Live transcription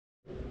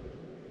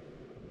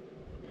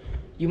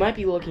You might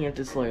be looking at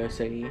this Lego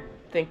City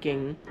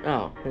thinking,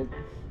 oh, it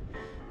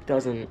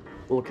doesn't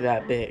look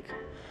that big.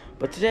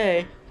 But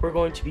today, we're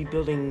going to be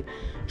building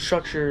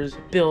structures,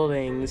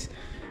 buildings,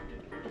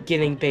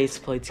 getting base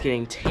plates,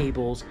 getting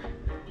tables,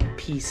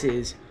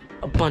 pieces,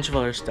 a bunch of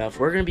other stuff.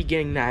 We're going to be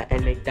getting that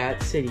and make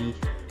that city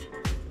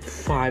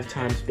 5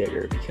 times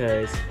bigger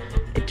because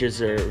it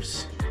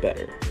deserves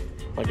better.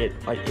 Like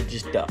it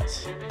just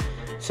does.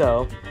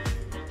 So,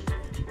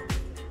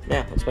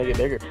 yeah, let's make it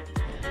bigger.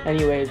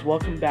 Anyways,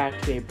 welcome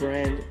back to a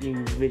brand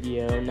new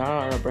video, not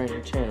on a brand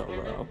new channel,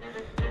 bro.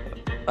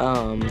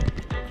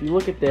 If you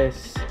look at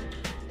this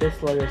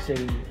Lego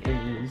City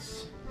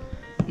is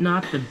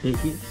not the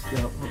biggest.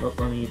 No, hold up,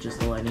 let me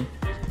adjust the lighting.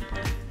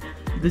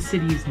 This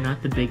city is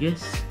not the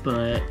biggest,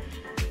 but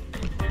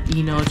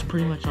you know, it's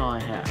pretty much all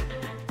I have.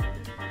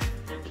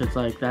 Cause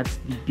like that's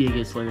the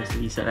biggest Lego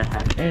City set I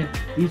have, and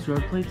these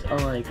road plates are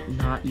like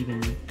not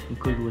even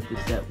included with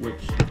this set,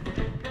 which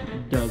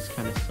does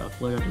kind of suck.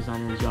 Lego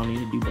designers, y'all need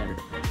to do better.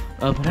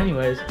 But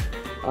anyways,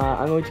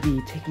 I'm going to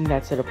be taking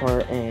that set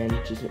apart and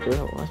just. Why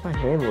does my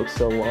hand look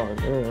so long?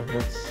 I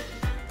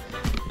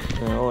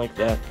don't like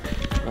that.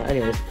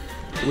 Anyways,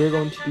 we're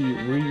going to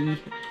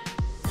be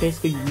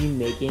basically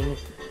remaking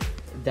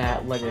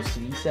that Lego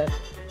City set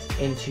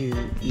into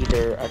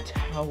either a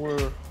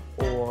tower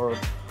or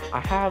I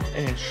have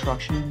an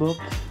instruction book.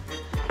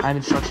 I have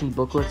instruction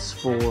booklets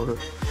for.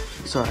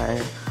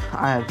 Sorry,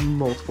 I have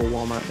multiple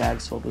Walmart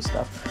bags filled with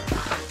stuff.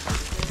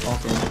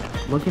 Also,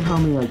 look at how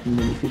many like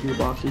minifigure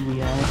boxes we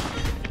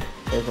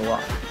have. There's a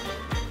lot.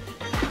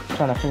 I'm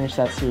trying to finish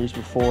that series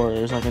before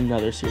there's like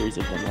another series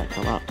of them that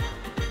come up.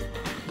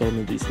 Gotta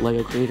move these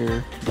Lego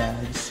Creator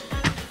bags.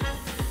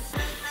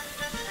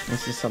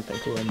 This is something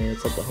cool in there.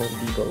 It's like the Home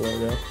Depot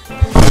logo.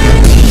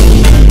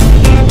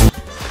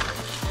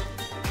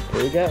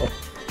 There we go.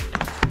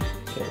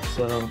 Okay,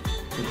 so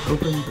we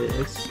open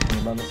this. I'm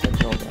about to set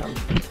it all down.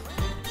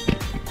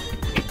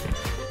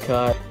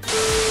 Cut.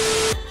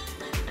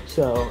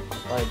 So,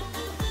 like,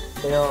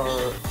 there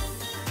are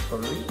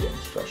 3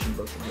 instruction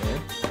books in here.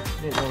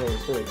 I didn't know there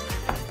was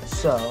 3.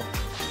 So,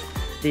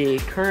 the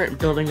current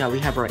building that we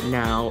have right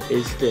now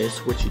is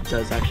this, which it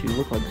does actually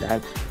look like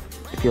that.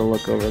 If you'll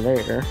look over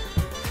there,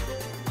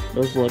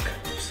 those look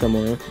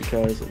similar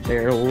because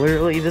they're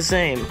literally the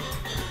same.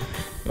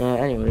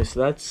 Anyway, so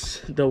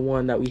that's the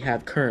one that we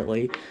have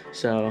currently.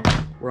 So,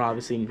 we're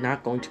obviously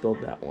not going to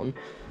build that one.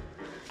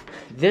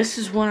 This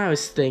is one I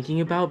was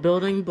thinking about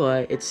building,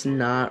 but it's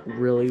not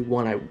really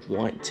one I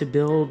want to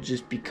build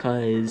just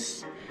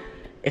because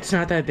it's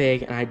not that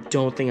big, and I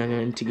don't think I'm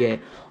going to get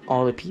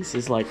all the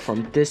pieces like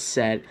from this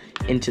set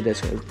into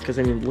this one. Because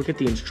I mean, look at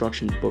the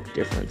instruction book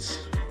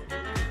difference.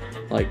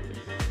 Like,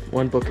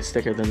 one book is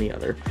thicker than the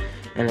other,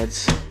 and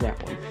it's that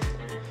one.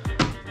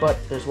 But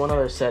there's one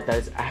other set that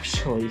is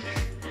actually,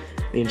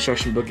 the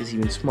instruction book is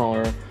even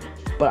smaller,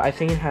 but I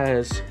think it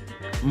has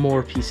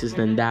more pieces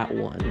than that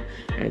one,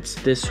 and it's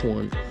this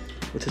one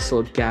with this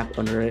little gap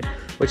under it,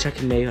 which I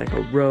can make like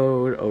a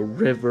road, a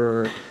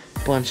river, a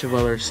bunch of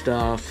other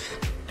stuff.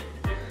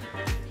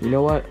 You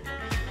know what?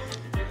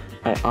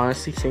 I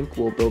honestly think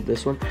we'll build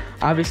this one.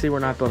 Obviously, we're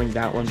not building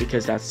that one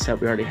because that's the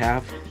set we already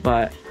have,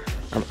 but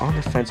I'm on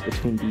the fence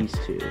between these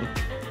two.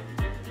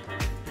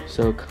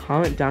 So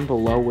comment down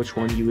below which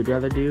one you would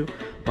rather do,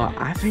 but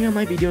I think I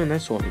might be doing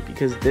this one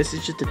because this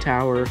is just a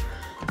tower.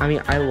 I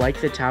mean, I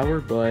like the tower,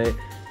 but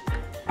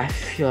I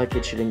feel like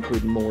it should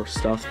include more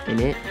stuff in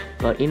it.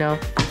 But you know,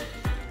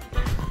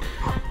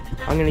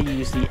 I'm gonna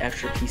use the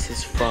extra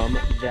pieces from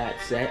that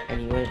set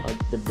anyway,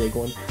 like the big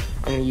one.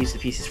 I'm gonna use the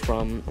pieces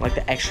from, like,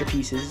 the extra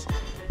pieces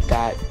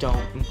that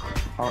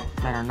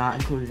are not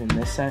included in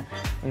this set.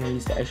 I'm gonna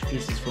use the extra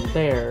pieces from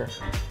there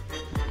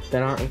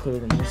that aren't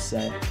included in this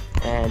set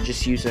and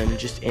just use them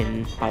just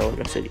in my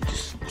Lego City,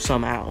 just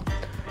somehow.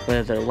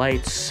 Whether they're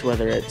lights,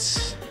 whether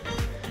it's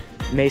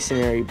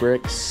masonry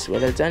bricks,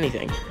 whether it's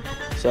anything.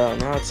 So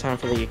now it's time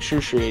for the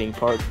excruciating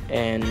part,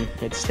 and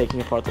it's taking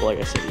apart the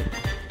Lego City.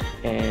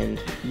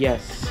 And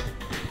yes,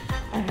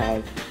 I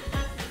have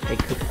a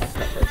cookout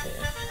cup right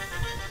there.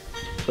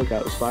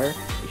 Cookout is fire.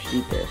 You should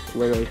eat this.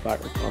 Literally fire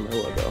on my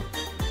logo.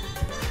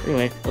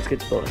 Anyway, let's get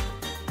to building.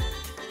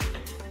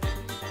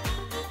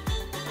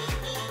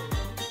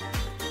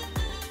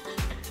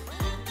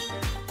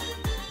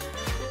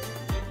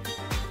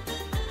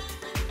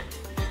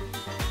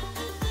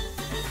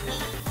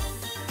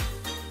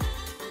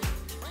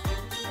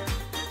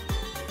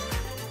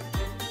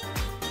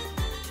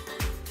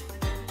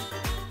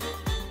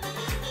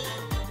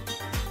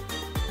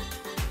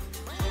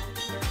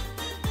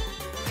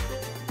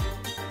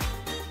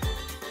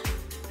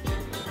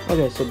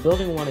 Okay, so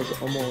building 1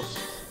 is almost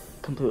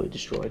completely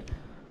destroyed.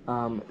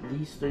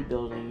 These 3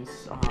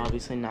 buildings are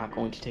obviously not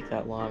going to take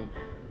that long,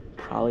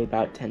 probably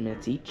about 10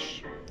 minutes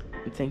each,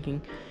 I'm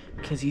thinking,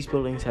 because these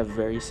buildings have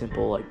very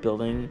simple, like,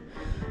 building,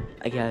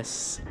 I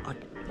guess, like,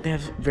 they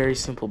have very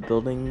simple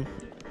building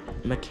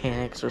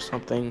mechanics or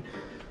something,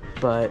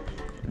 but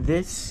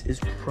This is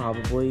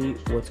probably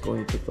what's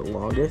going to take the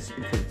longest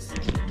because it's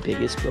the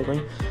biggest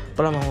building,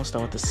 but I'm almost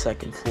done with the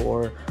second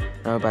floor.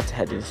 I'm about to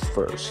head to the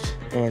first,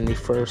 and the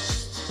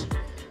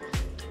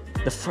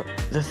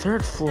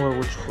third floor,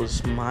 which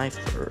was my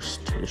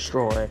first to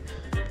destroy,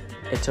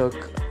 it took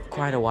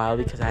quite a while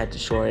because I had to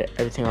destroy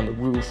everything on the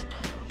roof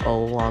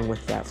along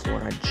with that floor,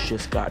 and I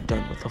just got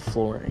done with the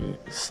flooring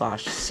 /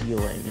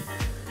 ceiling.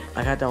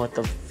 I got done with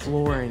the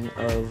flooring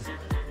of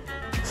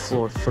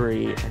floor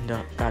 3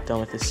 and got done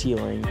with the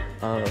ceiling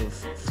of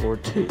floor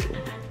 2.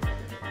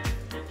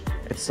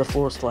 It's the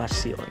floor /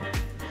 ceiling.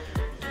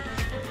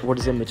 What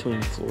is in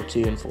between floor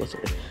 2 and floor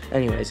 3?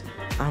 Anyways,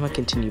 I'm gonna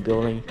continue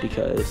building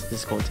because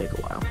this is going to take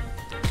a while.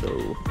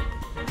 So,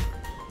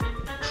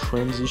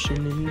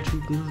 transition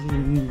into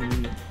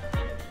building.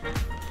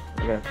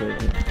 I gotta put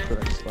it in the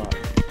correct spot.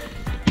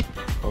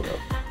 Hold up.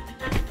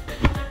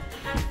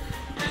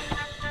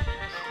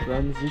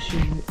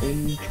 Transition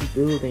into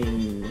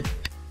building.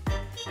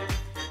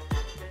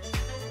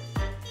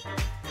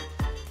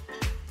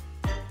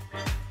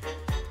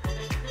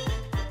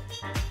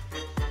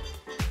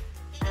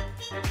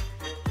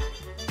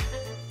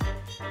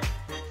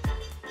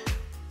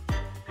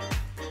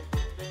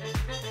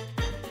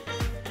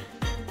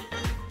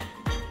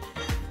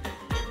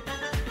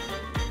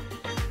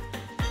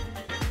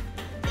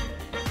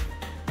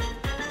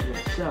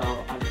 So,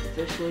 I've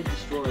officially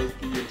destroyed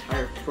the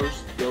entire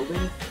first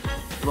building,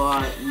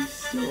 but we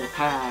still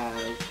have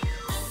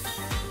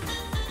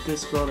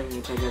this building,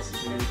 which I guess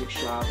is a music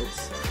shop.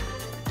 It's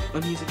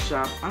a music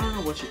shop. I don't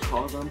know what you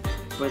call them,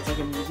 but it's like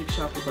a music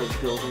shop with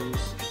like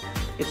buildings.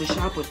 It's a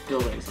shop with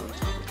buildings on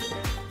top of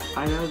it.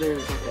 I know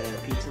there's like a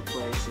pizza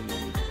place and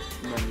then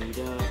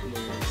Manita, and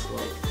there's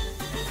like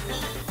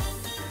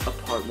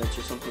apartments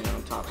or something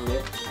on top of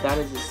it. That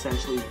is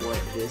essentially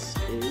what this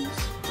is.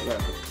 I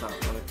gotta put the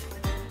top on it.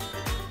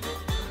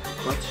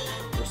 But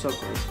they're so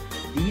close.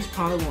 These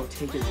probably won't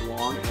take as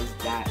long as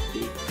that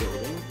big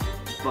building,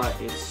 but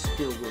it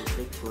still will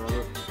take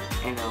forever.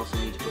 And I also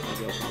need to put my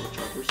GoPro on the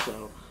charger,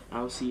 so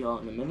I'll see y'all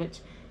in a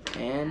minute.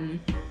 And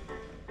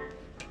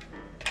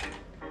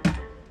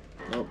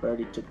nope, I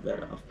already took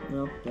that off.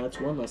 Well, that's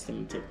one less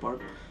thing to take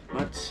apart.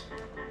 But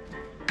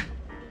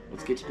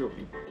let's get to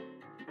building.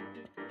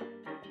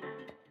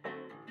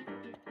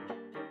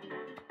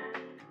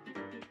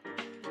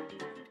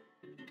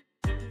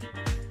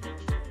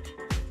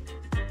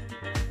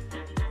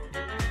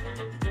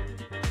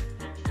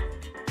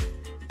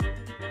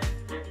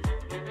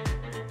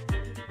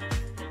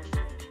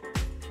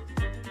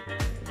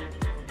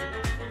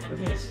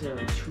 Okay, so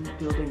 2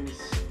 buildings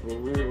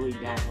literally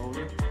down.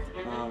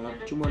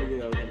 2 more to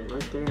go. They're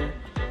right there.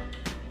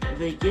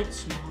 They get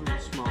smaller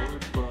and smaller,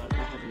 but I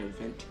have an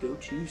event to go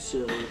to,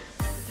 so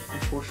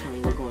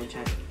unfortunately we're going to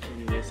have to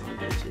continue this on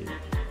day 2.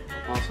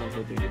 Also, I'm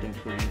hoping I don't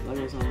put any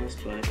Legos on this,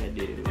 but if I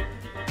do,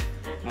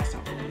 that's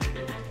not what I'm going to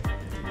do.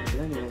 But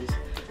anyways,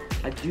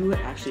 I do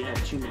actually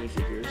have 2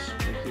 minifigures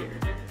right here.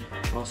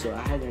 Also,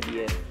 I had an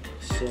idea.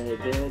 So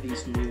there are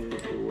these new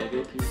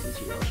Lego pieces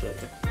here. I'll show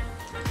you.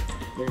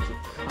 There's a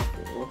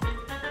couple.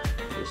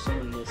 There's some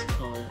in this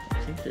color. I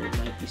think there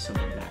might be some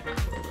in that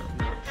color. I'm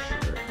not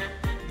sure.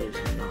 There's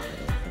not, I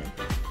don't think.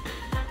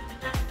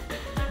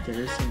 There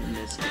is some in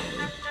this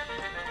color.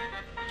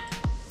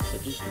 So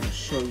I'm just going to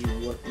show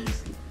you what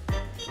these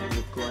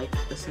look like,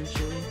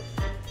 essentially.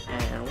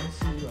 And I want to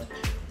see, like,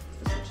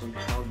 essentially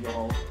how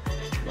y'all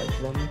like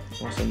them.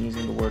 Also, I'm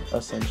using the word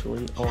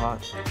essentially a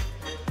lot.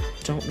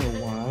 Don't know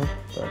why,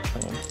 but I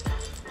am.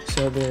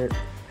 So they're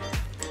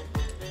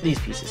these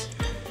pieces.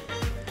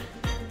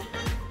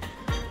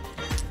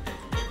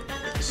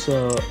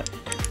 So,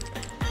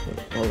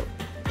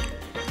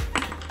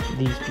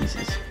 these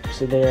pieces.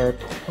 So they are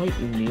quite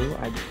new.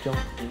 I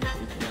don't think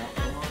they've been out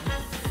for long.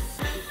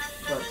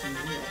 But to me,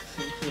 I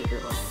think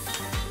they're like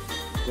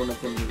one of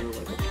the newer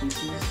Lego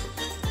pieces.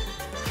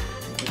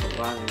 Like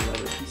a lot of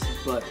Lego pieces,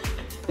 but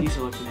these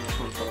are like the most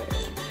ones that I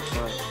own.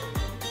 But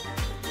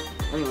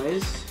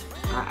anyways,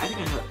 I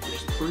think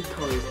there's 3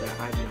 colors that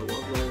I know of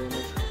that are in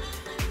this.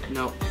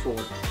 No, 4.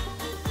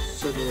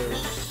 So I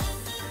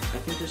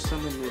think there's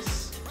some in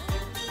this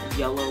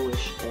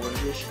yellowish,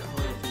 orangish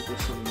color. I think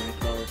there's some in that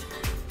color.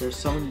 There's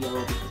some in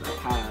yellow because I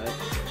have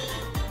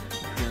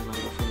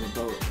apparently from the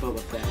Boba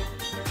Fett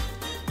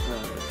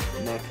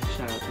neck.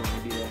 Shout out to when I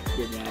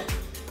did that.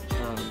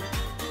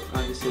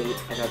 Obviously,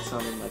 I got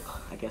some in like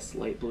I guess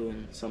light blue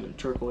and some in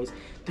turquoise.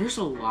 There's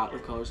a lot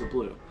of colors of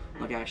blue.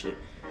 Like actually,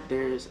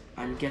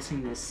 I'm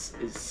guessing this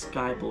is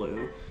sky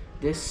blue.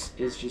 This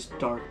is just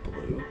dark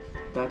blue.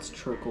 That's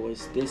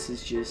turquoise. This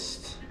is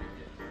just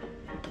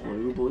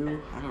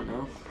blue. I don't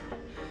know.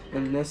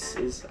 And this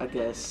is, I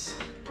guess,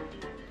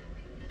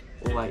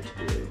 light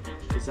blue.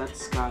 Because that's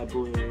sky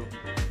blue,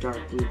 dark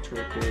blue,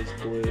 turquoise,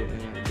 blue,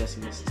 and I'm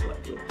guessing this is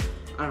light blue.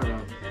 I don't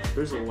know.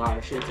 There's a lot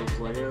of shades of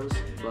Legos,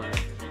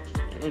 but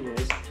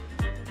anyways,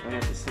 I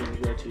got this thing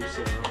to go to,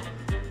 so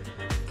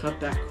cut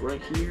back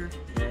right here,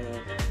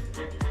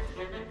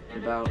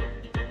 about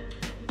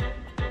a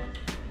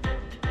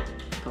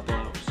couple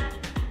hours.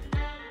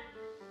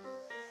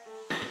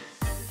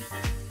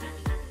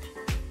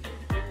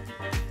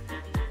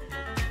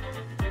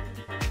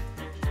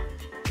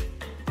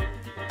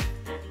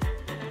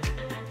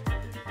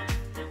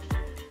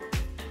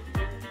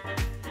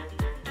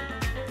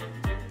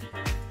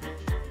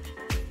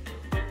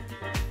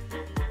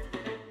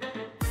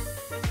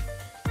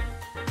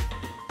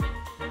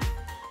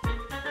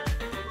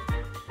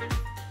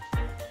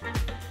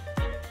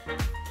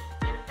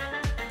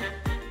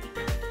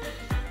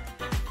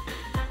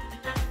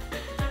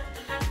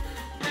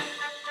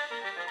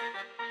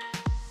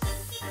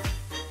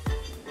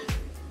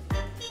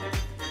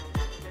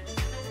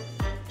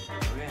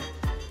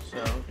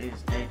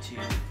 is day 2.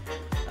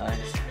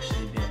 It's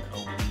actually been a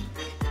week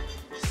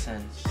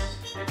since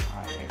I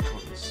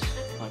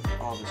recorded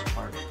all this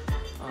part.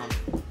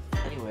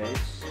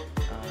 Anyways,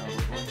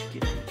 we're going to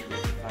get into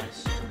it if I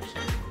start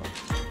something.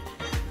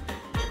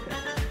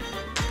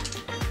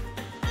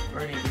 We're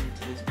going to get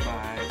into this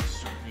by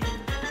starting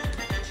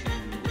to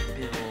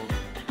build,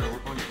 we're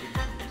going to get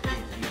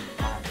into it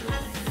by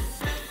building this.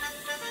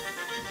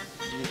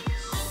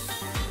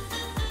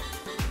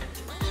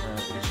 So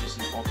it's just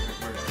an alternate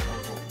version of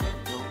what we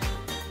built.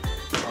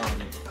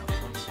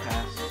 Once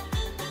past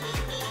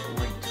the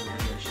link to the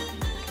video should be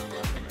coming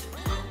up in the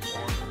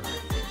corner. I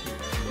think it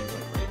would be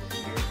like right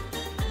here.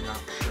 I'm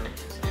not sure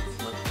because I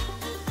flipped.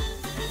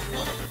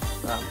 Whatever.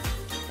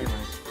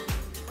 Anyways.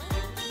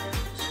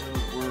 So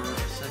we're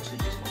essentially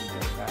just going to go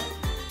back.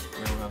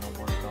 We're going to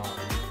work on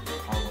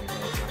hallway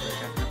mode right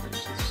after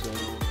finishes. So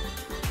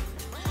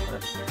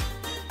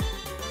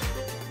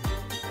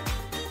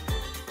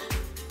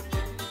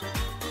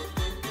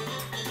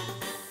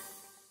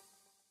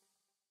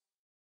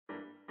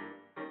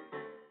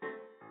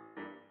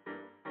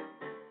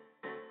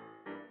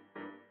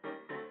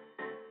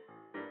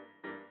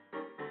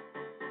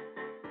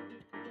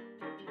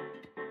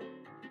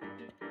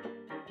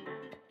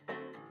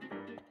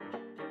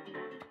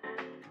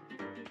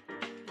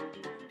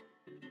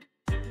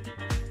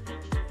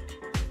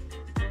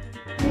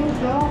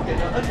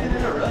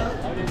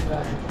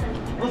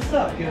What's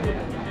up, kid?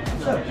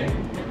 What's up, kid?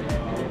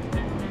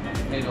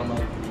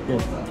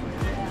 good.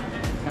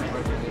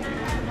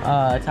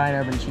 Italian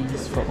urban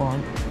cheese foot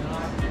long.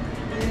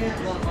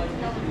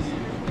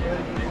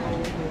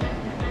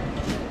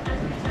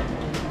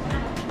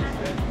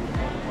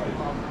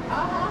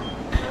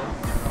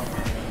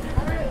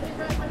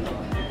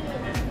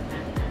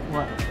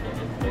 What?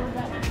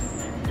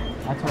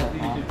 I told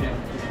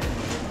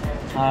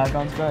it.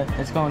 Going good.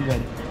 It's going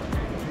good.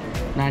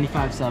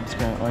 95 subs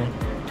currently.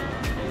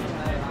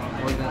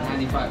 Was that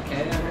 95K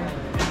on there?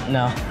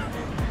 No.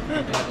 You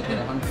have to hit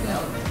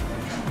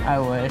 100,000. I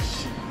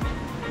wish.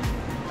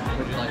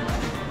 Would you like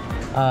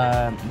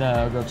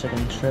The grilled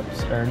chicken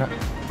strips, or no,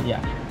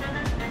 yeah.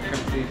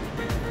 shrimp cheese?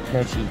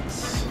 No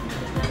cheese.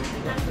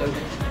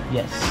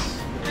 Yes.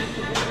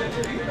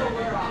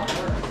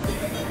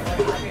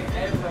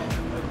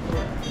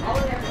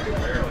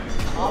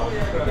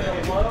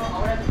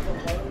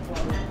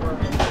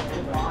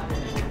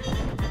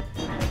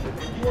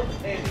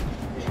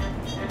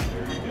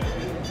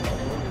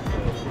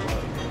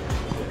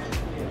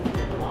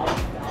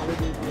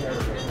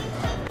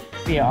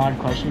 Be an odd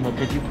question, but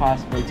could you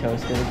possibly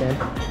toast it again?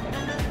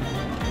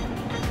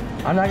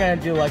 I'm not gonna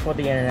do like what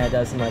the internet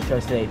does and like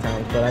toast it 8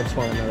 times, but I just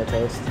want another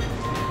toast.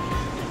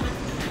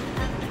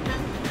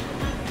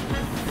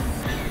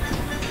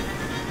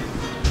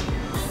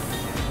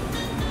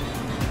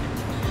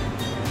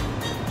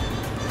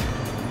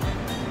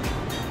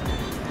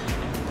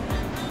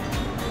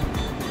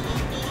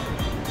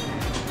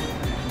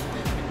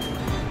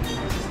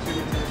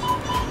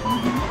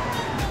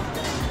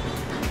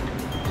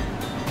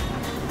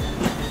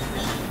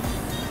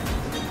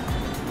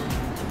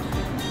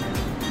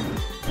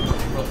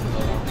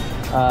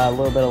 A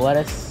little bit of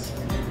lettuce,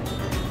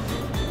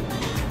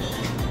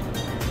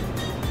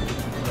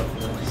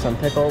 some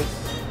pickles,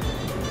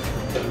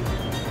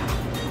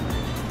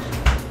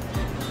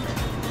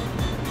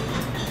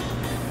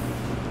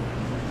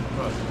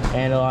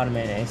 and a lot of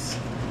mayonnaise.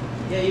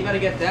 Yeah, you better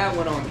get that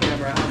one on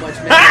camera. How much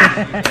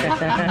mayonnaise?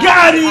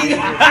 Got him!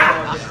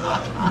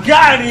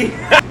 Got him!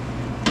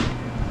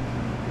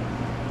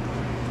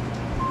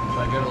 Should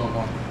I get a little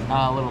more?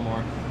 A little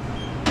more.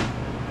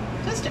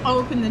 Just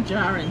open the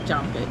jar and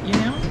dump it, you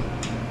know?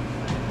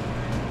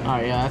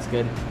 Alright, yeah, that's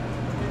good.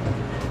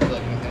 Would you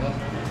like anything else?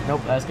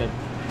 Nope, that's good.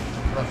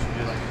 What else would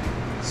you like?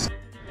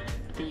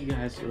 Thank you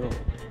guys.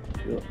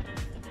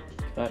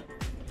 But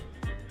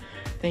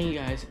thank you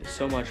guys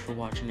so much for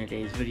watching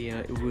today's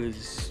video.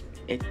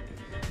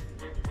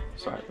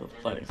 Sorry, the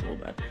lighting's a little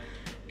bad.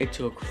 It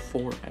took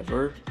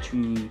forever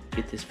to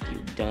get this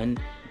video done,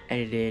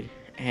 edited,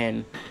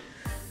 and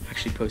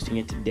actually posting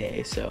it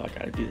today, so I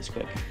gotta do this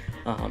quick.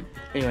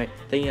 Anyway,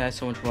 thank you guys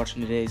so much for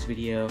watching today's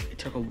video. It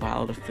took a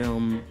while to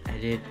film,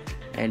 edit,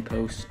 and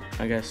post.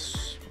 I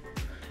guess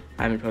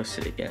I haven't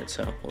posted it yet,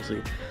 so we'll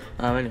see.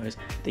 Anyways,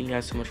 thank you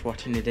guys so much for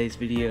watching today's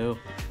video.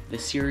 The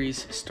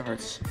series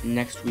starts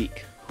next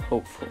week,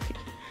 hopefully.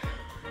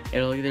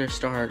 It'll either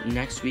start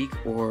next week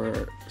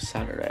or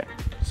Saturday,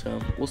 so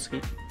we'll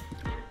see.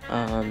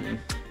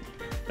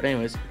 But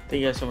anyways,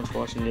 thank you guys so much for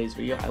watching today's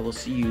video. I will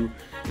see you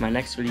in my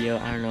next video.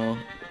 I don't know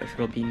if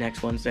it'll be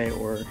next Wednesday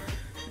or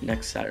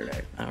next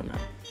Saturday. I don't know.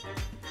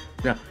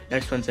 No,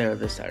 next Wednesday or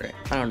this Saturday.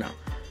 I don't know.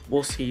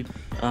 We'll see.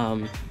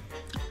 Probably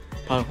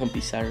won't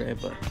be Saturday,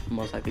 but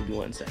most likely be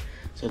Wednesday.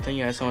 So thank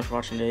you guys so much for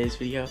watching today's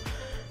video.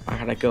 I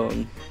gotta go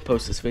and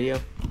post this video.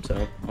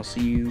 So I'll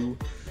see you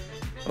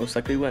most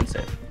likely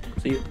Wednesday.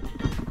 See you.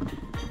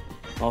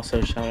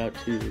 Also, shout out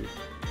to,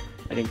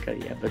 I didn't cut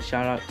it yet, but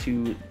shout out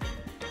to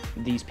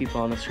these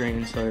people on the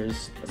screen. So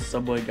there's a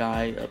Subway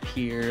guy up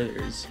here,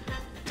 there's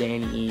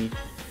Danny,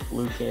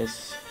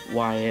 Lucas,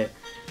 Wyatt,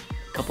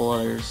 a couple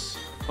others,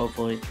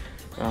 hopefully.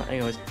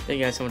 Anyways, thank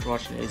you guys so much for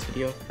watching today's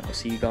video. I'll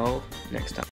see you all next time.